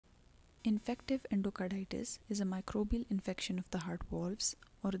Infective endocarditis is a microbial infection of the heart valves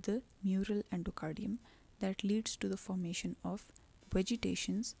or the mural endocardium that leads to the formation of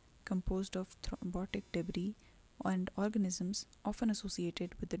vegetations composed of thrombotic debris and organisms often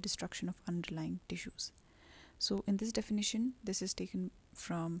associated with the destruction of underlying tissues. So in this definition, this is taken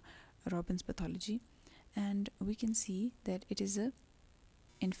from Robbins' Pathology, and we can see that it is a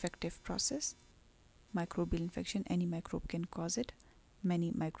infective process. Microbial infection, any microbe can cause it.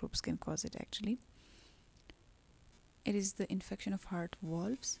 Many microbes can cause it actually. It is the infection of heart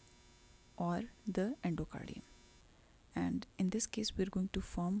valves or the endocardium. And in this case, we're going to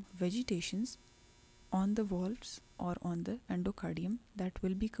form vegetations on the valves or on the endocardium that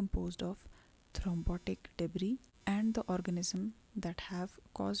will be composed of thrombotic debris and the organism that have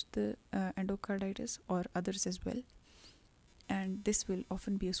caused the endocarditis or others as well. And this will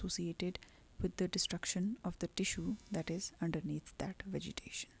often be associated with the destruction of the tissue that is underneath that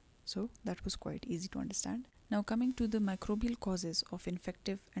vegetation. So that was quite easy to understand. Now coming to the microbial causes of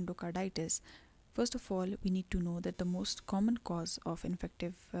infective endocarditis, first of all, we need to know that the most common cause of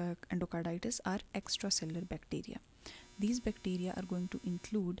infective endocarditis are extracellular bacteria. These bacteria are going to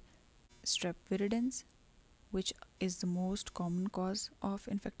include Strep viridans, which is the most common cause of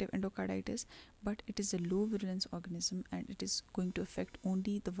infective endocarditis, but it is a low virulence organism and it is going to affect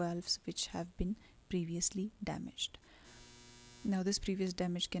only the valves which have been previously damaged. Now this previous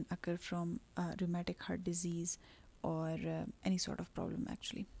damage can occur from rheumatic heart disease or any sort of problem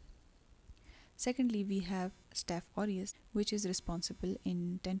actually. Secondly, we have Staph aureus, which is responsible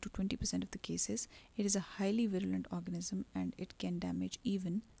in 10 to 20% of the cases. It is a highly virulent organism and it can damage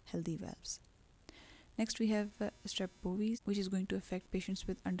even healthy valves. Next, we have Strep bovis, which is going to affect patients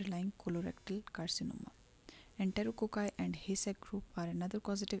with underlying colorectal carcinoma. Enterococci and Hayseck group are another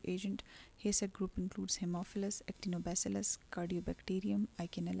causative agent. Hayseck group includes Haemophilus, Actinobacillus, Cardiobacterium,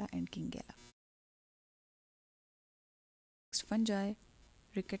 Eikenella, and Kingella. Next, fungi,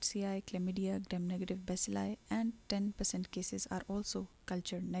 Rickettsia, Chlamydia, gram-negative bacilli, and 10% cases are also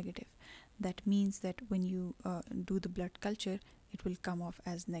culture negative. That means that when you do the blood culture, it will come off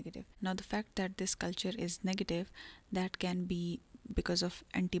as negative. Now the fact that this culture is negative, that can be because of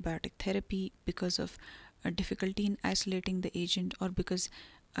antibiotic therapy, because of difficulty in isolating the agent, or because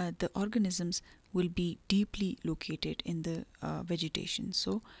the organisms will be deeply located in the vegetation.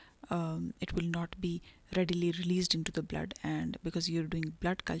 So it will not be readily released into the blood, and because you're doing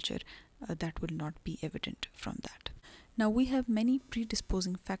blood culture, that will not be evident from that. Now we have many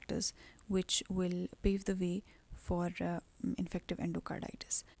predisposing factors which will pave the way for infective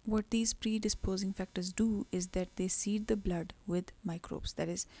endocarditis. What these predisposing factors do is that they seed the blood with microbes, that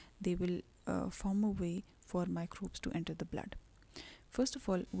is, they will form a way for microbes to enter the blood. First of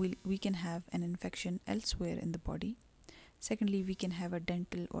all, we can have an infection elsewhere in the body. Secondly, we can have a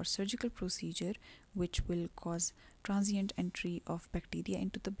dental or surgical procedure which will cause transient entry of bacteria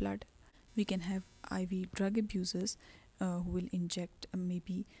into the blood. We can have IV drug abusers who will inject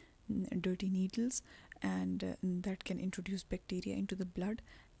maybe dirty needles, and that can introduce bacteria into the blood.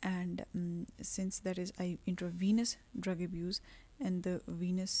 And since that is intravenous drug abuse, and the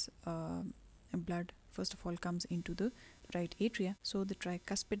venous blood first of all comes into the right atria, so the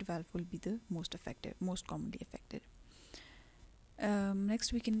tricuspid valve will be the most commonly affected.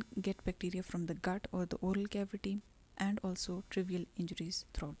 Next, we can get bacteria from the gut or the oral cavity, and also trivial injuries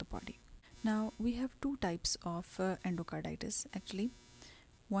throughout the body. Now we have two types of endocarditis actually.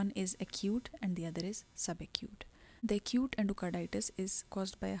 One is acute and the other is subacute. The acute endocarditis is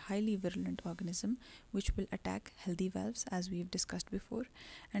caused by a highly virulent organism which will attack healthy valves, as we have discussed before,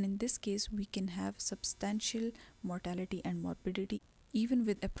 and in this case we can have substantial mortality and morbidity even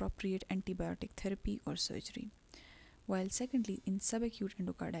with appropriate antibiotic therapy or surgery. While secondly, in subacute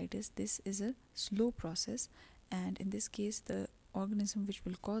endocarditis, this is a slow process, and in this case the organism which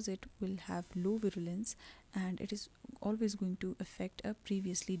will cause it will have low virulence, and it is always going to affect a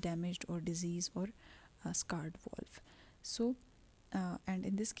previously damaged or diseased or scarred valve. So and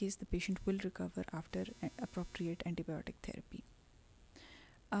in this case the patient will recover after appropriate antibiotic therapy.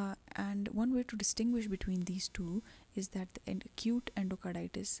 And one way to distinguish between these two is that the acute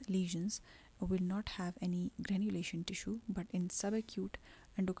endocarditis lesions will not have any granulation tissue, but in subacute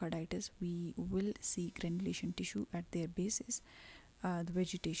endocarditis we will see granulation tissue at their bases, the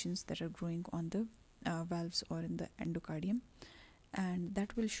vegetations that are growing on the valves or in the endocardium, and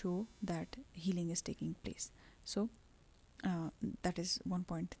that will show that healing is taking place. So that is one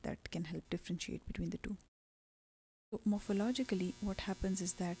point that can help differentiate between the two. So morphologically, what happens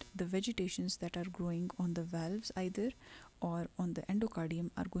is that the vegetations that are growing on the valves either or on the endocardium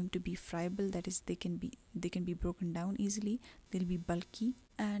are going to be friable, that is they can be broken down easily, they'll be bulky,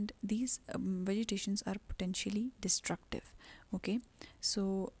 and these vegetations are potentially destructive. Okay,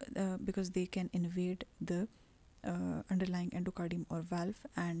 so because they can invade the underlying endocardium or valve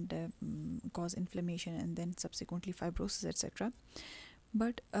and cause inflammation and then subsequently fibrosis, etc.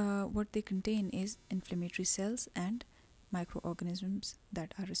 But what they contain is inflammatory cells and microorganisms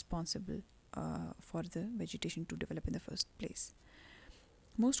that are responsible for the vegetation to develop in the first place.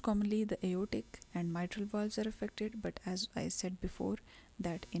 Most commonly, the aortic and mitral valves are affected, but as I said before,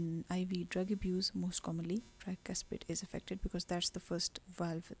 that in IV drug abuse, most commonly tricuspid is affected because that's the first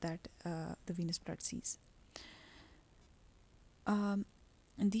valve that the venous blood sees.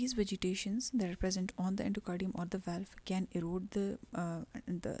 And these vegetations that are present on the endocardium or the valve can erode the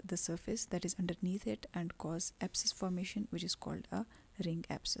surface that is underneath it and cause abscess formation, which is called a ring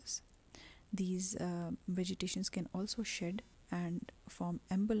abscess. These vegetations can also shed and form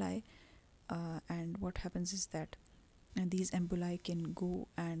emboli, and what happens is that these emboli can go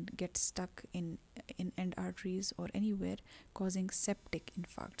and get stuck in end arteries or anywhere, causing septic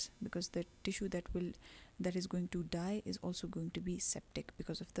infarcts, because the tissue that is going to die is also going to be septic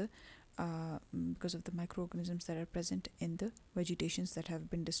because of the microorganisms that are present in the vegetations that have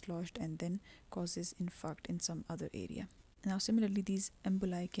been dislodged and then causes infarct in some other area. Now similarly, these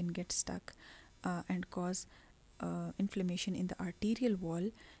emboli can get stuck and cause inflammation in the arterial wall.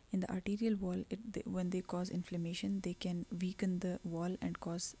 In the arterial wall, when they cause inflammation, they can weaken the wall and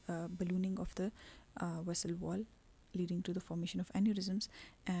cause ballooning of the vessel wall, leading to the formation of aneurysms,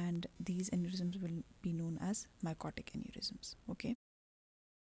 and these aneurysms will be known as mycotic aneurysms. Okay.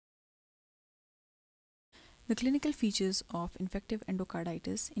 The clinical features of infective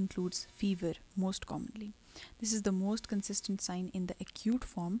endocarditis includes fever most commonly. This is the most consistent sign in the acute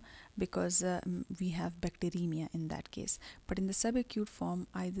form because we have bacteremia in that case. But in the subacute form,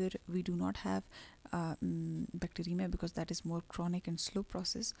 either we do not have bacteremia because that is more chronic and slow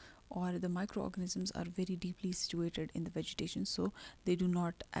process, or the microorganisms are very deeply situated in the vegetation, so they do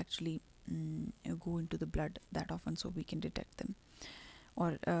not actually go into the blood that often, so we can detect them,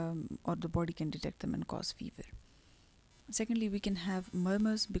 or the body can detect them and cause fever. Secondly, we can have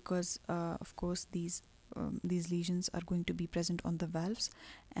murmurs because of course these lesions are going to be present on the valves,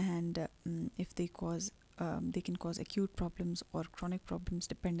 and if they can cause acute problems or chronic problems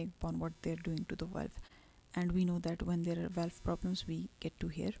depending upon what they're doing to the valve. And we know that when there are valve problems, we get to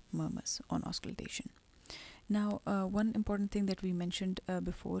hear murmurs on auscultation. Now, one important thing that we mentioned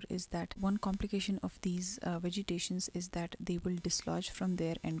before is that one complication of these vegetations is that they will dislodge from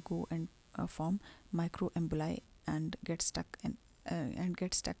there and go and form microemboli and get stuck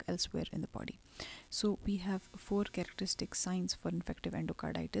elsewhere in the body. So we have 4 characteristic signs for infective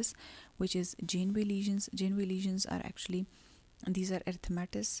endocarditis, which is Janeway lesions. Janeway lesions are actually, these are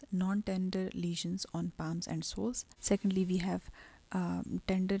erythematous, non-tender lesions on palms and soles. Secondly, we have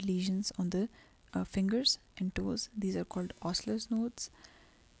tender lesions on the fingers and toes. These are called Osler's nodes.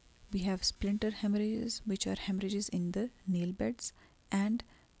 We have splinter hemorrhages, which are hemorrhages in the nail beds, and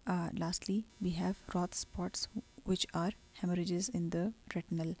lastly, we have Roth spots, which are hemorrhages in the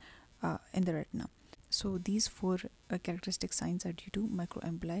retina. So these 4 characteristic signs are due to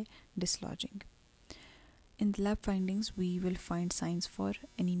microemboli dislodging. In the lab findings, we will find signs for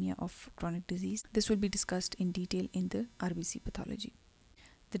anemia of chronic disease. This will be discussed in detail in the RBC pathology.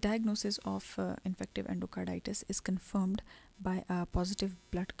 The diagnosis of infective endocarditis is confirmed by a positive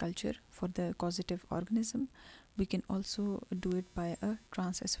blood culture for the causative organism. We can also do it by a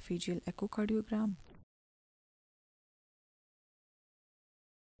transesophageal echocardiogram,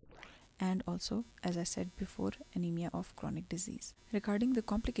 and also, as I said before, anemia of chronic disease. Regarding the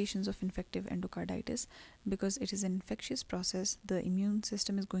complications of infective endocarditis, because it is an infectious process, the immune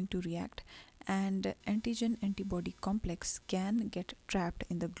system is going to react, and antigen-antibody complex can get trapped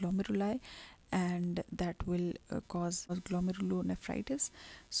in the glomeruli, and that will cause glomerulonephritis.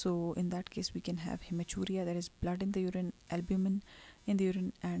 So in that case, we can have hematuria, that is blood in the urine, albumin in the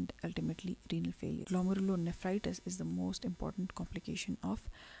urine, and ultimately renal failure. Glomerulonephritis is the most important complication of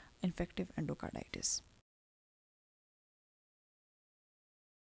infective endocarditis.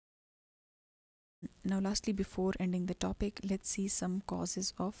 Now lastly, before ending the topic, let's see some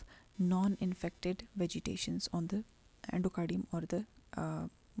causes of non-infected vegetations on the endocardium or the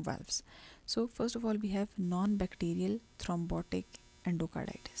valves. So first of all, we have non-bacterial thrombotic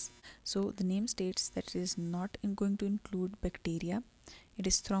endocarditis. So the name states that it is not going to include bacteria. It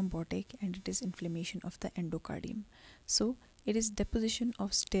is thrombotic and it is inflammation of the endocardium. So It is deposition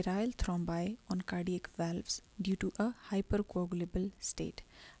of sterile thrombi on cardiac valves due to a hypercoagulable state.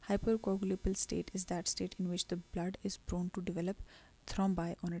 Hypercoagulable state is that state in which the blood is prone to develop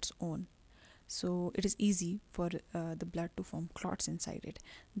thrombi on its own. So it is easy for the blood to form clots inside it.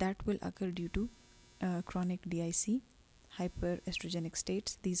 That will occur due to chronic DIC, hyperestrogenic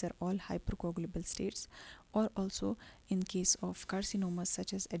states. These are all hypercoagulable states, or also in case of carcinomas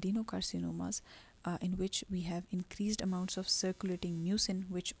such as adenocarcinomas, in which we have increased amounts of circulating mucin,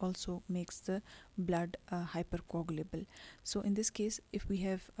 which also makes the blood hypercoagulable. So in this case, if we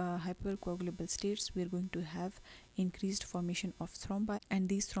have hypercoagulable states, we are going to have increased formation of thrombi, and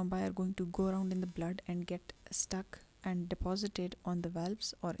these thrombi are going to go around in the blood and get stuck and deposited on the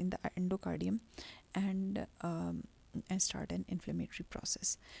valves or in the endocardium, and start an inflammatory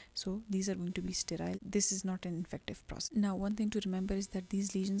process. So these are going to be sterile. This is not an infective process. Now, one thing to remember is that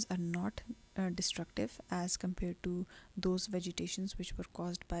these lesions are not destructive as compared to those vegetations which were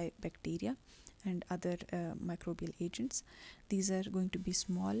caused by bacteria and other microbial agents. These are going to be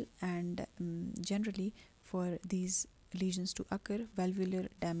small, and generally for these lesions to occur, valvular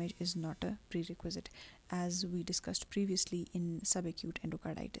damage is not a prerequisite, as we discussed previously in subacute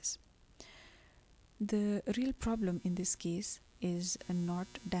endocarditis. The real problem in this case is not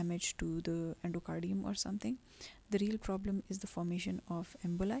damage to the endocardium or something. The real problem is the formation of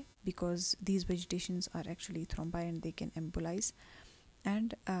emboli, because these vegetations are actually thrombi and they can embolize.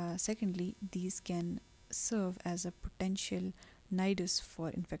 And secondly, these can serve as a potential nidus for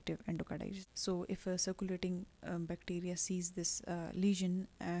infective endocarditis. So if a circulating bacteria sees this lesion,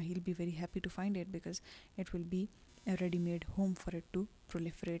 he'll be very happy to find it, because it will be a ready-made home for it to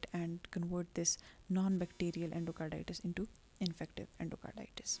proliferate and convert this non-bacterial endocarditis into infective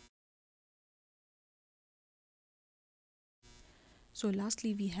endocarditis. So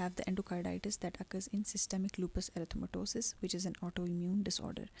lastly, we have the endocarditis that occurs in systemic lupus erythematosus, which is an autoimmune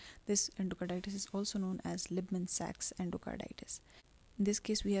disorder. This endocarditis is also known as Libman Sacs endocarditis. In this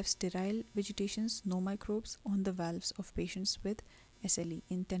case, we have sterile vegetations, no microbes, on the valves of patients with SLE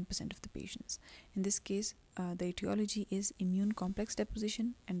in 10% of the patients. In this case, the etiology is immune complex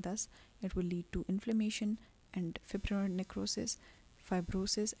deposition, and thus it will lead to inflammation and fibrinoid necrosis,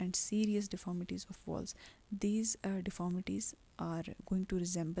 fibrosis, and serious deformities of walls. These deformities are going to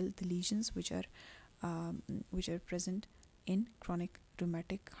resemble the lesions which are present in chronic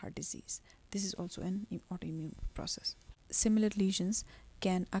rheumatic heart disease. This is also an autoimmune process. Similar lesions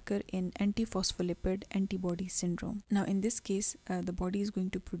can occur in anti-phospholipid antibody syndrome. Now in this case, the body is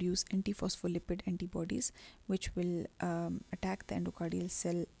going to produce anti-phospholipid antibodies, which will attack the endocardial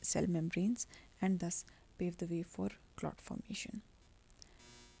cell membranes and thus pave the way for clot formation.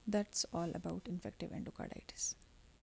 That's all about infective endocarditis.